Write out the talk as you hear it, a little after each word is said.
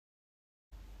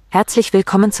Herzlich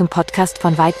willkommen zum Podcast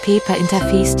von White Paper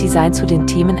Interface Design zu den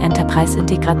Themen Enterprise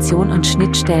Integration und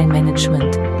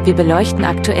Schnittstellenmanagement. Wir beleuchten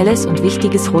Aktuelles und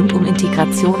Wichtiges rund um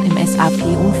Integration im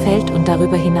SAP-Umfeld und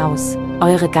darüber hinaus.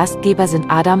 Eure Gastgeber sind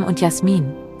Adam und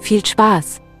Jasmin. Viel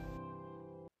Spaß!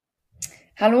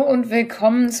 Hallo und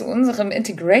willkommen zu unserem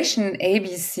Integration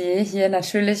ABC, hier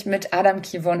natürlich mit Adam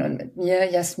Kivon und mit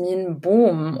mir Jasmin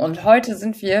Bohm. Und heute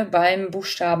sind wir beim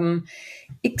Buchstaben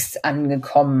X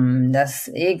angekommen. Das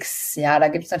X, ja, da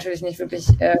gibt's natürlich nicht wirklich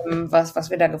was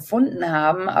wir da gefunden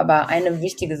haben, aber eine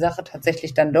wichtige Sache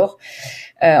tatsächlich dann doch,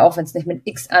 auch wenn es nicht mit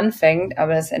X anfängt,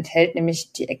 aber es enthält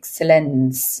nämlich die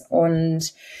Exzellenz.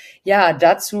 Und ja,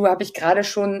 dazu habe ich gerade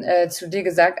schon zu dir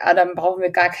gesagt, Adam, brauchen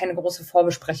wir gar keine große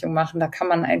Vorbesprechung machen. Da kann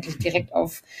man eigentlich direkt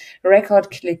auf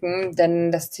Record klicken,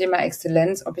 denn das Thema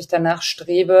Exzellenz, ob ich danach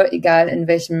strebe, egal in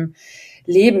welchem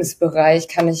Lebensbereich,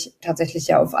 kann ich tatsächlich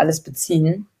ja auf alles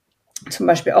beziehen. Zum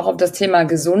Beispiel auch auf das Thema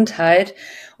Gesundheit.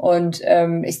 Und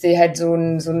ich sehe halt so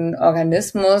ein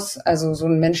Organismus, also so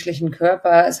einen menschlichen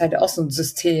Körper, ist halt auch so ein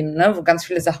System, ne, wo ganz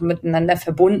viele Sachen miteinander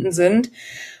verbunden sind.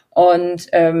 Und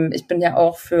ich bin ja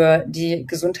auch für die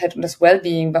Gesundheit und das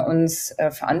Wellbeing bei uns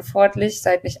verantwortlich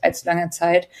seit nicht allzu langer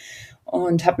Zeit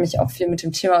und habe mich auch viel mit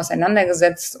dem Thema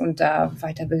auseinandergesetzt und da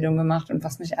Weiterbildung gemacht und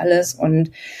was nicht alles. Und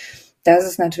da ist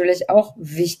es natürlich auch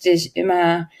wichtig,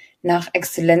 immer nach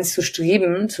Exzellenz zu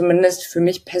streben, zumindest für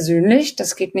mich persönlich.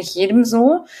 Das geht nicht jedem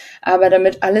so, aber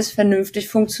damit alles vernünftig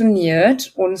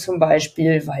funktioniert und zum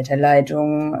Beispiel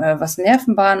Weiterleitung, was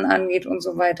Nervenbahnen angeht und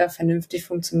so weiter, vernünftig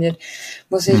funktioniert,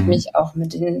 muss ich mich auch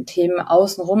mit den Themen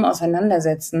außenrum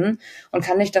auseinandersetzen und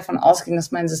kann nicht davon ausgehen, dass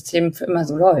mein System für immer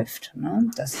so läuft. Ne?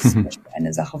 Das ist zum Beispiel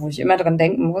eine Sache, wo ich immer dran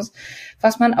denken muss,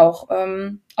 was man auch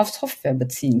auf Software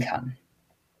beziehen kann.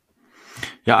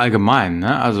 Ja, allgemein,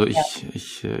 ne? Also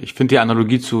ich finde die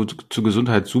Analogie zu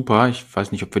Gesundheit super. Ich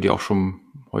weiß nicht, ob wir die auch schon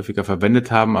häufiger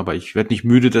verwendet haben, aber ich werde nicht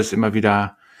müde, das immer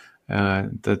wieder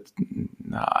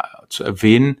zu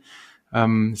erwähnen.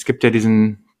 Es gibt ja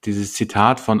dieses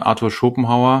Zitat von Arthur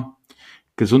Schopenhauer: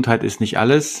 Gesundheit ist nicht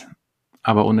alles,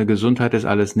 aber ohne Gesundheit ist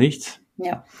alles nichts.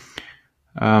 Ja.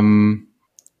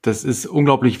 Das ist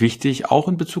unglaublich wichtig, auch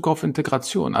in Bezug auf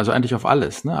Integration, also eigentlich auf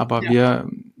alles, ne? Aber wir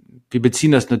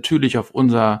beziehen das natürlich auf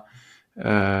unseren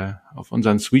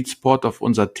Sweet Spot, auf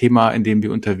unser Thema, in dem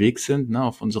wir unterwegs sind, ne,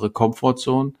 auf unsere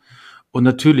Comfortzone. Und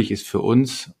natürlich ist für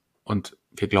uns, und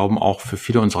wir glauben auch für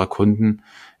viele unserer Kunden,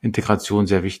 Integration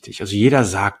sehr wichtig. Also jeder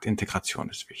sagt, Integration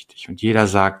ist wichtig. Und jeder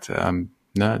sagt,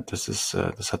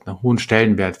 das hat einen hohen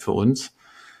Stellenwert für uns.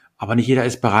 Aber nicht jeder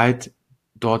ist bereit,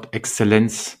 dort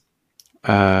Exzellenz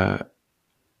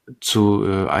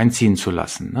einziehen zu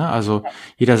lassen. Ne? Also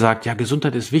jeder sagt, ja,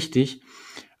 Gesundheit ist wichtig,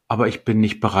 aber ich bin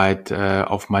nicht bereit,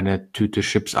 auf meine Tüte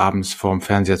Chips abends vorm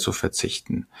Fernseher zu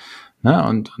verzichten. Ne?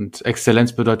 Und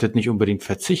Exzellenz bedeutet nicht unbedingt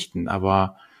verzichten,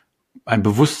 aber ein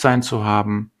Bewusstsein zu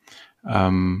haben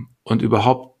und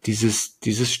überhaupt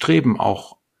dieses Streben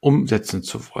auch umsetzen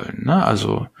zu wollen. Ne?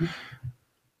 Also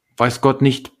weiß Gott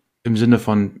nicht im Sinne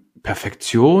von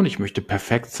Perfektion, ich möchte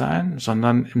perfekt sein,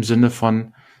 sondern im Sinne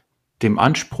von dem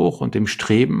Anspruch und dem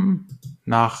Streben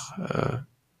nach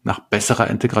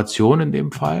besserer Integration in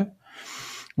dem Fall.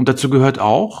 Und dazu gehört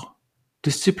auch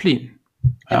Disziplin.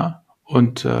 Ja?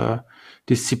 Und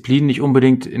Disziplin nicht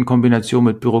unbedingt in Kombination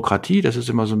mit Bürokratie, das ist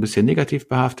immer so ein bisschen negativ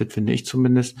behaftet, finde ich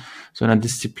zumindest, sondern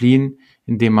Disziplin,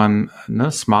 indem man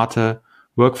smarte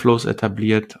Workflows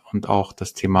etabliert und auch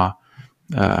das Thema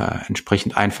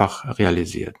entsprechend einfach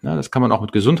realisiert. Ne? Das kann man auch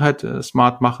mit Gesundheit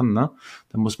smart machen. Ne?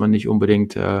 Da muss man nicht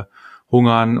unbedingt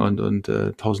hungern und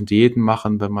 1000 Diäten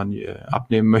machen, wenn man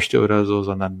abnehmen möchte oder so,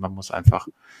 sondern man muss einfach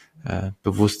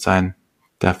Bewusstsein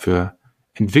dafür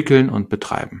entwickeln und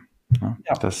betreiben. Ne?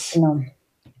 Ja, genau.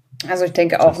 Also ich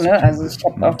denke auch, ne, also ich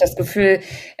habe auch das Gefühl,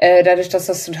 dadurch, dass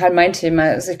das total mein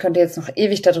Thema ist, ich könnte jetzt noch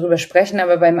ewig darüber sprechen,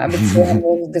 aber beim ABC haben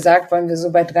wir gesagt, wollen wir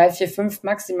so bei 3, 4, 5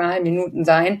 maximal Minuten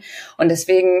sein. Und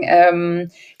deswegen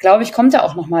glaube ich, kommt da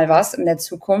auch noch mal was in der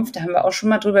Zukunft. Da haben wir auch schon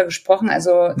mal drüber gesprochen.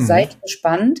 Also seid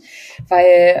gespannt,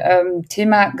 weil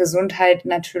Thema Gesundheit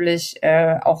natürlich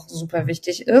auch super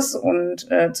wichtig ist und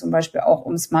zum Beispiel auch,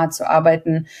 um smart zu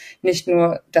arbeiten, nicht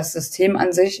nur das System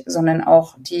an sich, sondern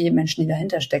auch die Menschen, die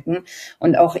dahinter stecken.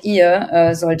 Und auch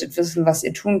ihr solltet wissen, was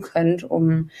ihr tun könnt,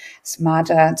 um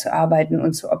smarter zu arbeiten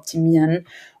und zu optimieren.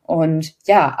 Und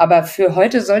ja, aber für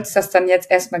heute soll es das dann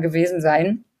jetzt erstmal gewesen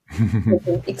sein. Mit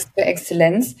dem X für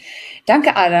Exzellenz.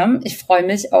 Danke, Adam. Ich freue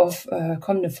mich auf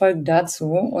kommende Folgen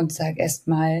dazu und sage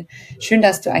erstmal schön,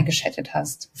 dass du eingeschaltet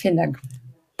hast. Vielen Dank.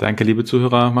 Danke, liebe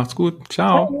Zuhörer. Macht's gut.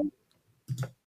 Ciao.